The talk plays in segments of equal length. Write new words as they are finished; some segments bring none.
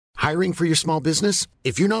Hiring for your small business?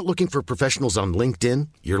 If you're not looking for professionals on LinkedIn,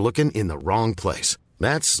 you're looking in the wrong place.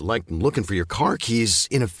 That's like looking for your car keys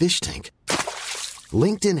in a fish tank.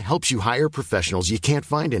 LinkedIn helps you hire professionals you can't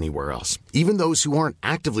find anywhere else, even those who aren't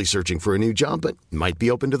actively searching for a new job but might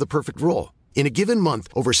be open to the perfect role. In a given month,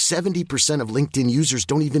 over 70% of LinkedIn users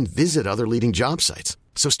don't even visit other leading job sites.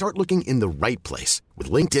 So start looking in the right place.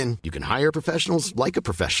 With LinkedIn, you can hire professionals like a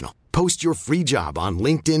professional. Post your free job on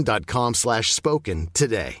linkedin.com/spoken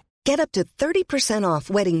today. Get up to 30% off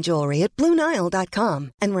wedding jewelry at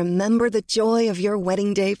BlueNile.com and remember the joy of your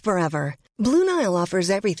wedding day forever. Blue Nile offers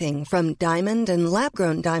everything from diamond and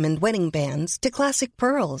lab-grown diamond wedding bands to classic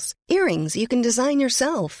pearls, earrings you can design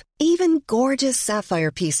yourself, even gorgeous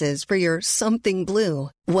sapphire pieces for your something blue.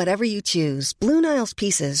 Whatever you choose, Blue Nile's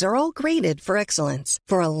pieces are all graded for excellence,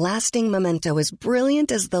 for a lasting memento as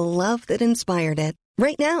brilliant as the love that inspired it.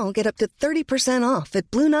 Right now, get up to 30% off at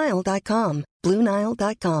BlueNile.com.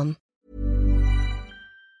 BlueNile.com.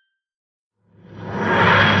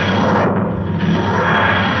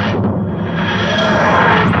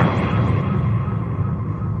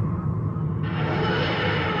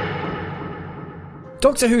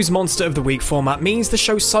 Doctor Who's Monster of the Week format means the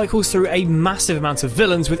show cycles through a massive amount of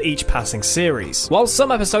villains with each passing series. While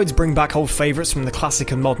some episodes bring back old favourites from the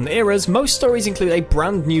classic and modern eras, most stories include a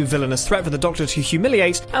brand new villainous threat for the Doctor to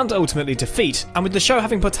humiliate and ultimately defeat, and with the show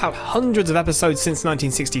having put out hundreds of episodes since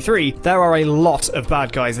 1963, there are a lot of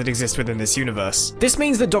bad guys that exist within this universe. This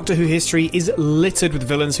means that Doctor Who history is littered with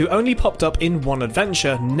villains who only popped up in one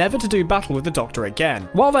adventure, never to do battle with the Doctor again.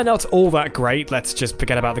 While they're not all that great, let's just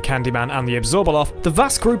forget about the Candyman and the Absorbaloff, the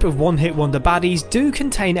vast group of one-hit wonder baddies do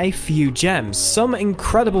contain a few gems, some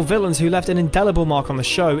incredible villains who left an indelible mark on the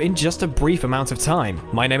show in just a brief amount of time.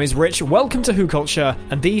 My name is Rich, welcome to Who Culture,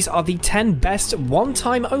 and these are the 10 best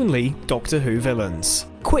one-time only Doctor Who villains.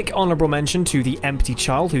 Quick honourable mention to the empty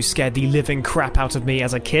child who scared the living crap out of me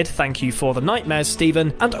as a kid, thank you for the nightmares,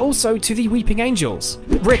 Stephen, and also to the Weeping Angels.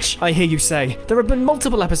 Rich, I hear you say, there have been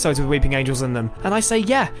multiple episodes with Weeping Angels in them, and I say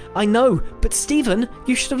yeah, I know, but Stephen,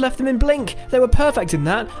 you should have left them in Blink. They were perfect in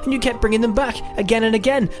that, and you kept bringing them back again and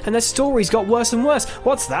again, and their stories got worse and worse.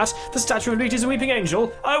 What's that? The Statue of Liberty is a Weeping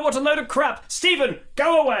Angel? Oh, what a load of crap! Stephen,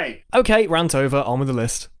 go away! Okay, rant over, on with the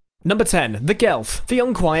list. Number 10. The Gelth, the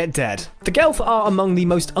Unquiet Dead. The Gelth are among the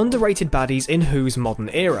most underrated baddies in Who's modern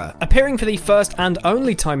era. Appearing for the first and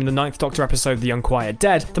only time in the 9th Doctor episode The Unquiet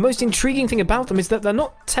Dead, the most intriguing thing about them is that they're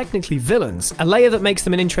not technically villains, a layer that makes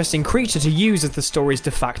them an interesting creature to use as the story's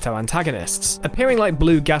de facto antagonists. Appearing like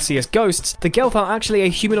blue gaseous ghosts, the Gelth are actually a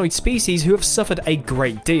humanoid species who have suffered a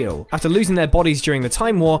great deal. After losing their bodies during the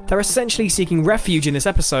Time War, they're essentially seeking refuge in this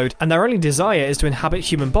episode, and their only desire is to inhabit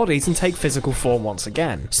human bodies and take physical form once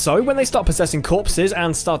again. So when they start possessing corpses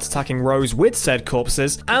and start attacking Rose with said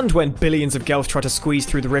corpses, and when billions of Gelth try to squeeze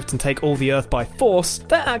through the rift and take all the Earth by force,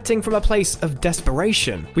 they're acting from a place of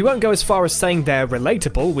desperation. We won't go as far as saying they're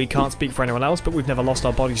relatable, we can't speak for anyone else, but we've never lost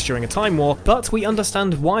our bodies during a time war, but we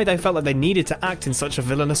understand why they felt like they needed to act in such a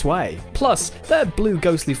villainous way. Plus, their blue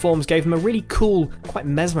ghostly forms gave them a really cool, quite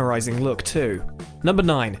mesmerising look too. Number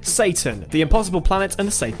 9. Satan, the Impossible Planet and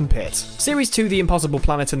the Satan Pit. Series 2 The Impossible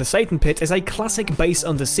Planet and the Satan Pit is a classic base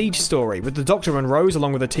under siege story, with the Doctor and Rose,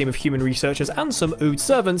 along with a team of human researchers and some Ood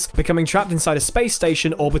servants, becoming trapped inside a space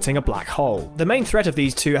station orbiting a black hole. The main threat of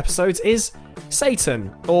these two episodes is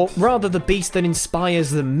Satan, or rather the beast that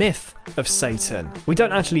inspires the myth of Satan. We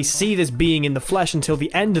don't actually see this being in the flesh until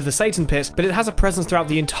the end of the Satan Pit, but it has a presence throughout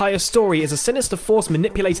the entire story as a sinister force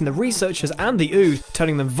manipulating the researchers and the Ood,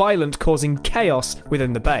 turning them violent, causing chaos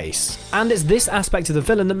within the base. And it's this aspect of the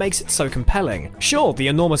villain that makes it so compelling. Sure, the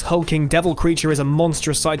enormous hulking devil creature is a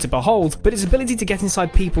monstrous sight to behold, but its ability to get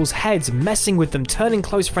inside people's heads, messing with them, turning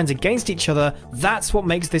close friends against each other, that's what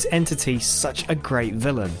makes this entity such a great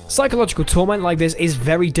villain. Psychological torment like this is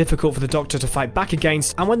very difficult for the Doctor to fight back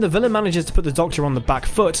against, and when the villain manages to put the Doctor on the back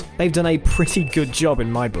foot, they've done a pretty good job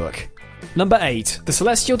in my book. Number 8. The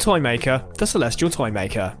Celestial Toymaker, the Celestial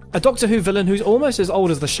Toymaker. A Doctor Who villain who's almost as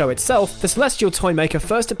old as the show itself, the Celestial Toymaker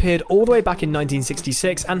first appeared all the way back in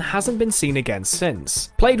 1966 and hasn't been seen again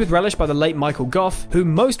since. Played with relish by the late Michael Gough, who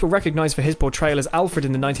most will recognise for his portrayal as Alfred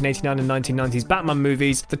in the 1989 and 1990s Batman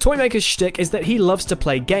movies, the Toymaker's shtick is that he loves to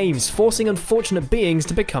play games, forcing unfortunate beings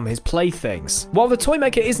to become his playthings. While the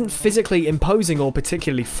Toymaker isn't physically imposing or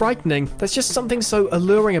particularly frightening, there's just something so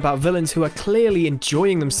alluring about villains who are clearly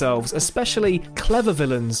enjoying themselves, especially clever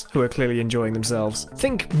villains who are clearly enjoying themselves.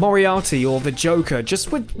 Think Moriarty or the Joker,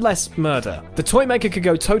 just with less murder. The Toymaker could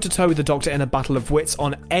go toe-to-toe with the Doctor in a battle of wits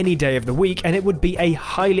on any day of the week, and it would be a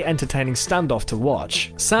highly entertaining standoff to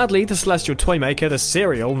watch. Sadly, the Celestial Toymaker, the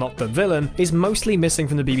serial, not the villain, is mostly missing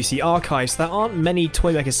from the BBC archives. There aren't many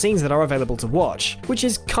Toymaker scenes that are available to watch, which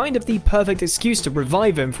is kind of the perfect excuse to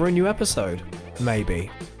revive him for a new episode.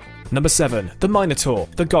 Maybe. Number 7. The Minotaur,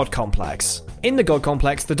 the God Complex. In the God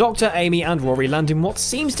Complex, the Doctor, Amy, and Rory land in what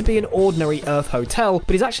seems to be an ordinary Earth hotel,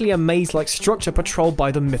 but is actually a maze-like structure patrolled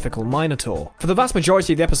by the mythical Minotaur. For the vast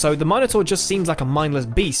majority of the episode, the Minotaur just seems like a mindless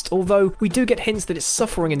beast, although we do get hints that it's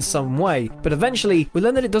suffering in some way, but eventually we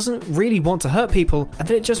learn that it doesn't really want to hurt people, and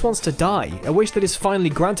that it just wants to die, a wish that is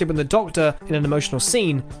finally granted when the Doctor, in an emotional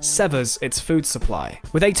scene, severs its food supply.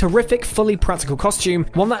 With a terrific, fully practical costume,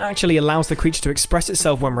 one that actually allows the creature to express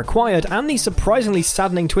itself when required, and the surprisingly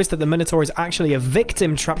saddening twist that the Minotaur is actually a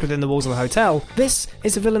victim trapped within the walls of the hotel, this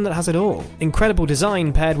is a villain that has it all. Incredible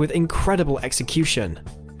design paired with incredible execution.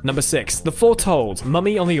 Number 6. The Foretold,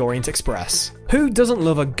 Mummy on the Orient Express. Who doesn't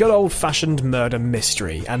love a good old-fashioned murder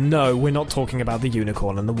mystery? And no, we're not talking about the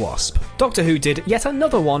Unicorn and the Wasp. Doctor Who did yet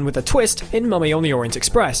another one with a twist in Mummy on the Orient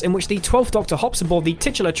Express, in which the 12th Doctor hops aboard the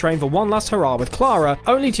titular train for one last hurrah with Clara,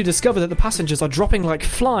 only to discover that the passengers are dropping like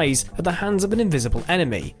flies at the hands of an invisible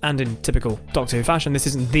enemy. And in typical Doctor Who fashion, this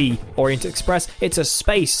isn't the Orient Express, it's a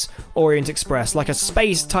space Orient Express, like a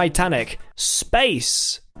space Titanic.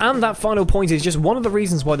 Space! And that final point is just one of the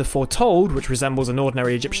reasons why the Foretold, which resembles an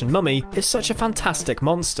ordinary Egyptian mummy, is such a fantastic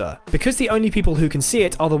monster. Because the only people who can see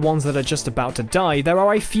it are the ones that are just about to die, there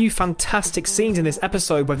are a few fantastic scenes in this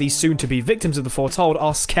episode where these soon-to-be victims of the Foretold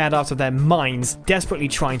are scared out of their minds, desperately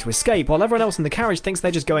trying to escape, while everyone else in the carriage thinks they're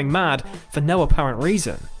just going mad for no apparent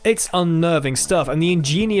reason. It's unnerving stuff, and the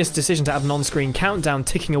ingenious decision to add an on-screen countdown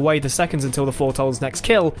ticking away the seconds until the Foretold's next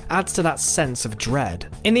kill adds to that sense of dread.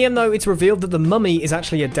 In the end though, it's revealed that the mummy is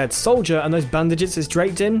actually a dead soldier, and those bandages it's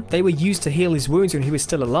draped in, they were used to heal his wounds when he was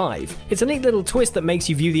still alive. It's a neat little twist that makes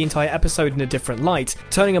you view the entire episode in a different light,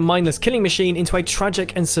 turning a mindless killing machine into a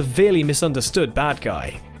tragic and severely misunderstood bad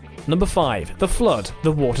guy. Number 5. The Flood,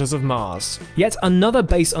 The Waters of Mars. Yet another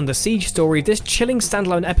base under siege story, this chilling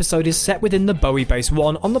standalone episode is set within the Bowie Base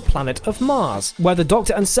 1 on the planet of Mars, where the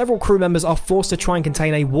Doctor and several crew members are forced to try and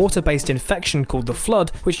contain a water-based infection called the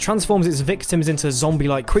Flood, which transforms its victims into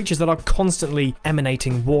zombie-like creatures that are constantly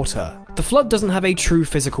emanating water. The Flood doesn't have a true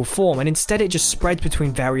physical form, and instead it just spreads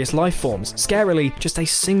between various life forms. Scarily, just a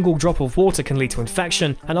single drop of water can lead to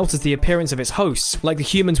infection and alters the appearance of its hosts, like the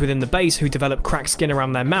humans within the base who develop cracked skin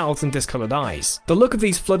around their mouths and discoloured eyes. The look of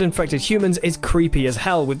these flood-infected humans is creepy as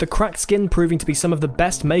hell, with the cracked skin proving to be some of the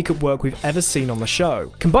best makeup work we've ever seen on the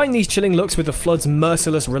show. Combine these chilling looks with the Flood's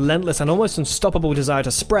merciless, relentless and almost unstoppable desire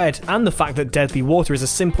to spread, and the fact that deadly water is a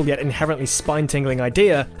simple yet inherently spine-tingling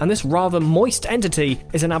idea, and this rather moist entity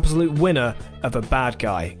is an absolute winner of a bad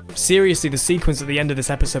guy. Seriously, the sequence at the end of this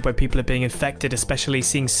episode where people are being infected, especially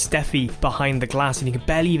seeing Steffi behind the glass and you can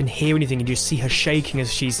barely even hear anything and you just see her shaking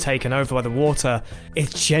as she's taken over by the water,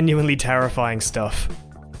 it's genuinely terrifying stuff.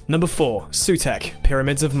 Number 4. Sutekh,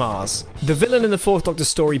 Pyramids of Mars. The villain in the 4th Doctor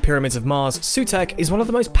story Pyramids of Mars, Sutekh, is one of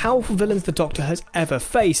the most powerful villains the Doctor has ever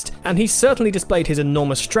faced, and he's certainly displayed his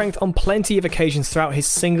enormous strength on plenty of occasions throughout his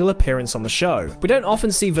single appearance on the show. We don't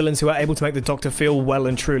often see villains who are able to make the Doctor feel well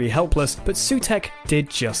and truly helpless, but Sutekh did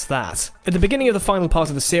just that. At the beginning of the final part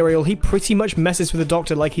of the serial, he pretty much messes with the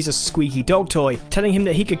Doctor like he's a squeaky dog toy, telling him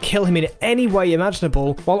that he could kill him in any way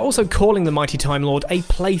imaginable, while also calling the mighty Time Lord a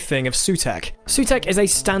plaything of Sutekh. Sutekh is a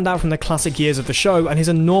standout from the classic years of the show, and his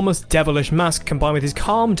enormous devilish mask combined with his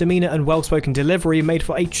calm demeanour and well-spoken delivery made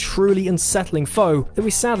for a truly unsettling foe that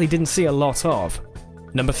we sadly didn't see a lot of.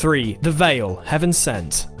 Number 3. The Veil, Heaven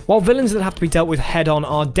Sent. While villains that have to be dealt with head-on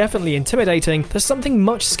are definitely intimidating, there's something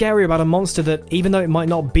much scary about a monster that, even though it might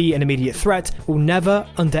not be an immediate threat, will never,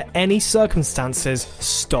 under any circumstances,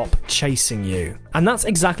 stop chasing you. And that's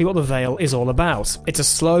exactly what the Veil is all about. It's a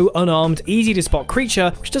slow, unarmed, easy-to-spot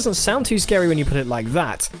creature, which doesn't sound too scary when you put it like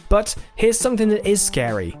that. But here's something that is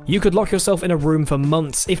scary. You could lock yourself in a room for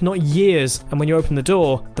months, if not years, and when you open the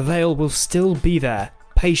door, the Veil will still be there,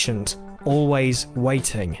 patient, always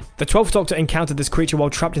waiting. The 12th Doctor encountered this creature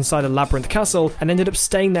while trapped inside a labyrinth castle and ended up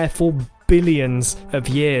staying there for billions of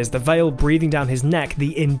years, the Veil breathing down his neck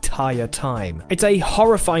the entire time. It's a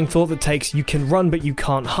horrifying thought that takes you can run but you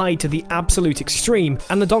can't hide to the absolute extreme,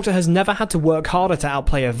 and the Doctor has never had to work harder to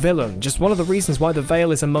outplay a villain, just one of the reasons why the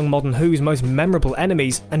Veil is among Modern Who's most memorable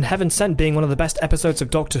enemies, and Heaven Sent being one of the best episodes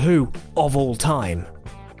of Doctor Who of all time.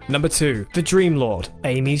 Number 2, The Dream Lord,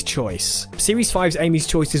 Amy's Choice. Series 5's Amy's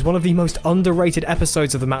Choice is one of the most underrated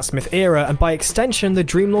episodes of the Matt Smith era, and by extension, the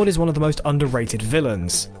Dream Lord is one of the most underrated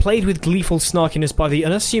villains. Played with gleeful snarkiness by the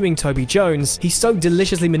unassuming Toby Jones, he's so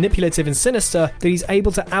deliciously manipulative and sinister that he's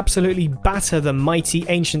able to absolutely batter the mighty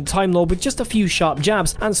ancient Time Lord with just a few sharp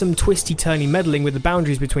jabs and some twisty-turny meddling with the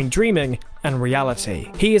boundaries between dreaming and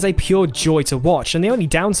reality. He is a pure joy to watch, and the only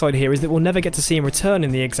downside here is that we'll never get to see him return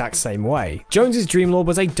in the exact same way. Jones's Dream Lord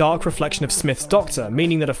was a dark reflection of Smith's Doctor,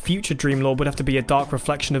 meaning that a future Dream Lord would have to be a dark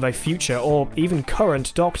reflection of a future or even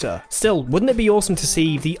current Doctor. Still, wouldn't it be awesome to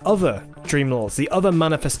see the other Dream Lords, the other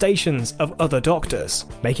manifestations of other Doctors?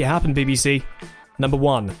 Make it happen, BBC. Number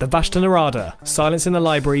 1, The Vashta Nerada, Silence in the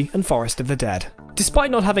Library and Forest of the Dead.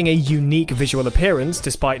 Despite not having a unique visual appearance,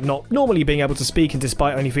 despite not normally being able to speak, and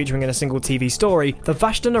despite only featuring in a single TV story, the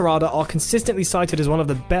Vashta Nerada are consistently cited as one of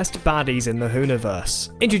the best baddies in the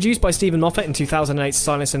Whoniverse. Introduced by Stephen Moffat in 2008's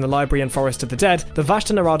Silence in the Library and Forest of the Dead, the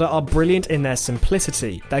Vashta Nerada are brilliant in their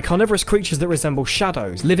simplicity. They're carnivorous creatures that resemble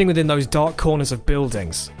shadows, living within those dark corners of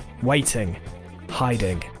buildings, waiting,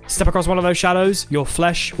 hiding. Step across one of those shadows, your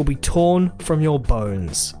flesh will be torn from your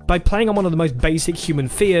bones. By playing on one of the most basic human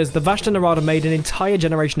fears, the Vashta Nerada made an entire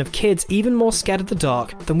generation of kids even more scared of the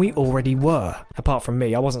dark than we already were. Apart from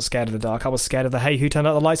me, I wasn't scared of the dark, I was scared of the hey who turned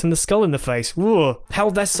out the lights and the skull in the face. Whoa.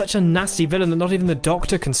 Hell, they're such a nasty villain that not even the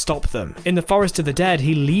Doctor can stop them. In the Forest of the Dead,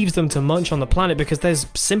 he leaves them to munch on the planet because there's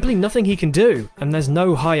simply nothing he can do, and there's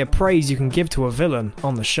no higher praise you can give to a villain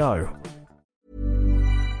on the show.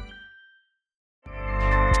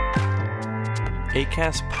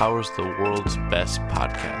 Acast powers the world's best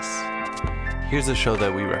podcasts. Here's a show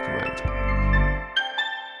that we recommend.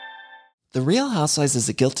 The Real Housewives is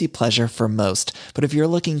a guilty pleasure for most, but if you're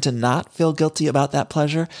looking to not feel guilty about that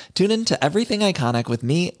pleasure, tune in to Everything Iconic with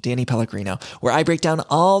me, Danny Pellegrino, where I break down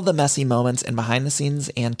all the messy moments and behind-the-scenes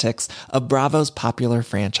antics of Bravo's popular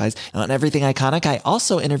franchise. And on Everything Iconic, I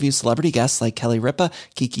also interview celebrity guests like Kelly Ripa,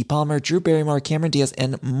 Keke Palmer, Drew Barrymore, Cameron Diaz,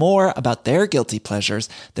 and more about their guilty pleasures,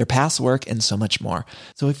 their past work, and so much more.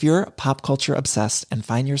 So if you're pop culture obsessed and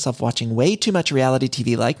find yourself watching way too much reality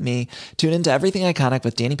TV like me, tune in to Everything Iconic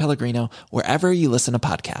with Danny Pellegrino, wherever you listen to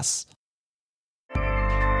podcasts.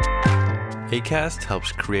 Acast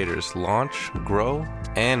helps creators launch, grow,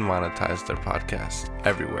 and monetize their podcasts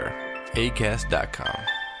everywhere.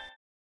 Acast.com.